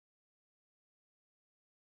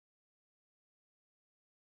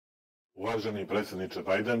Uvaženi predsjedniče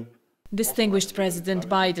Biden, Distinguished President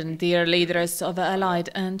Biden, dear leaders of allied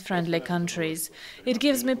and friendly countries, it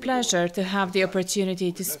gives me pleasure to have the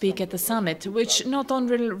opportunity to speak at the summit, which not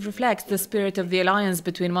only reflects the spirit of the alliance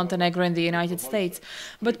between Montenegro and the United States,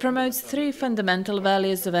 but promotes three fundamental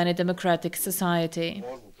values of any democratic society: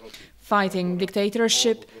 fighting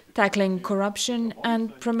dictatorship, tackling corruption,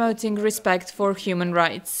 and promoting respect for human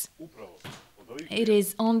rights. It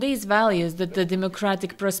is on these values that the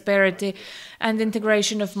democratic prosperity and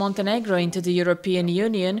integration of Montenegro into the European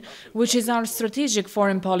Union, which is our strategic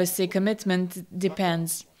foreign policy commitment,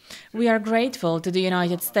 depends. We are grateful to the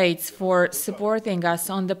United States for supporting us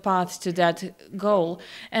on the path to that goal,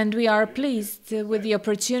 and we are pleased with the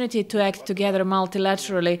opportunity to act together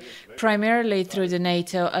multilaterally, primarily through the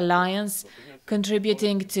NATO alliance,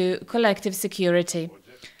 contributing to collective security.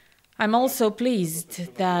 I'm also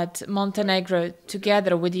pleased that Montenegro,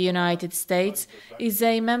 together with the United States, is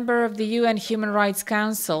a member of the UN Human Rights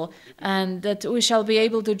Council, and that we shall be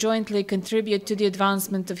able to jointly contribute to the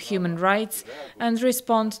advancement of human rights and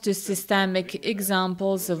respond to systemic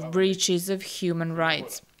examples of breaches of human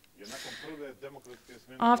rights.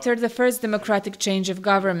 After the first democratic change of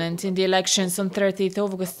government in the elections on 30th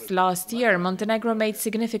August last year, Montenegro made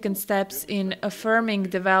significant steps in affirming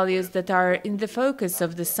the values that are in the focus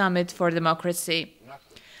of the Summit for Democracy.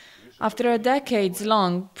 After a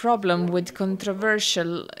decades-long problem with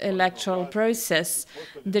controversial electoral process,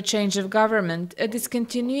 the change of government, a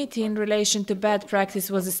discontinuity in relation to bad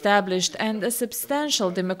practice was established and a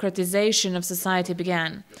substantial democratization of society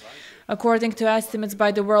began. According to estimates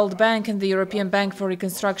by the World Bank and the European Bank for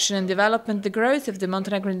Reconstruction and Development, the growth of the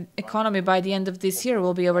Montenegrin economy by the end of this year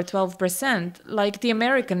will be over 12%. Like the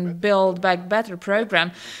American Build Back Better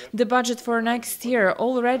program, the budget for next year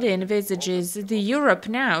already envisages the Europe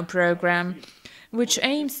Now program, which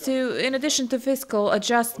aims to, in addition to fiscal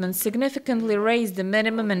adjustments, significantly raise the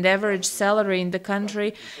minimum and average salary in the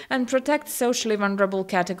country and protect socially vulnerable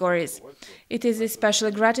categories. It is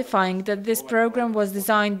especially gratifying that this program was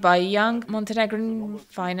designed by young Montenegrin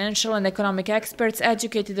financial and economic experts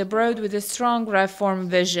educated abroad with a strong reform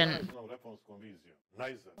vision.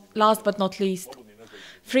 Last but not least,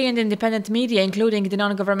 free and independent media, including the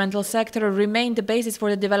non-governmental sector, remain the basis for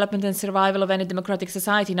the development and survival of any democratic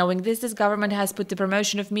society. Knowing this government has put the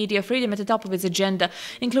promotion of media freedom at the top of its agenda,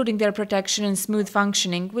 including their protection and smooth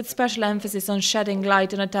functioning, with special emphasis on shedding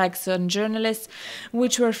light on attacks on journalists,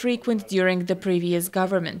 which were frequent during the previous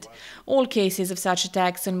government. All cases of such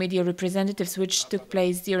attacks on media representatives which took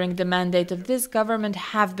place during the mandate of this government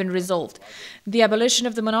have been resolved. The abolition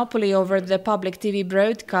of the monopoly over the public TV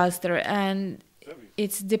broadcaster and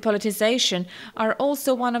its depolitization are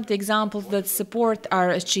also one of the examples that support our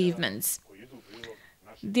achievements.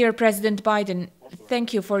 Dear President Biden,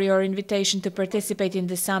 thank you for your invitation to participate in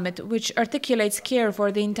the summit, which articulates care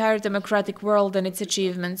for the entire democratic world and its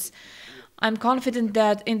achievements. I'm confident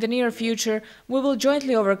that in the near future we will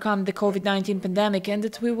jointly overcome the COVID-19 pandemic and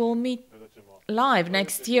that we will meet live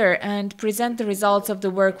next year and present the results of the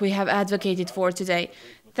work we have advocated for today.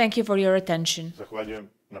 Thank you for your attention. zahvaljujem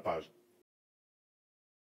na pažnji.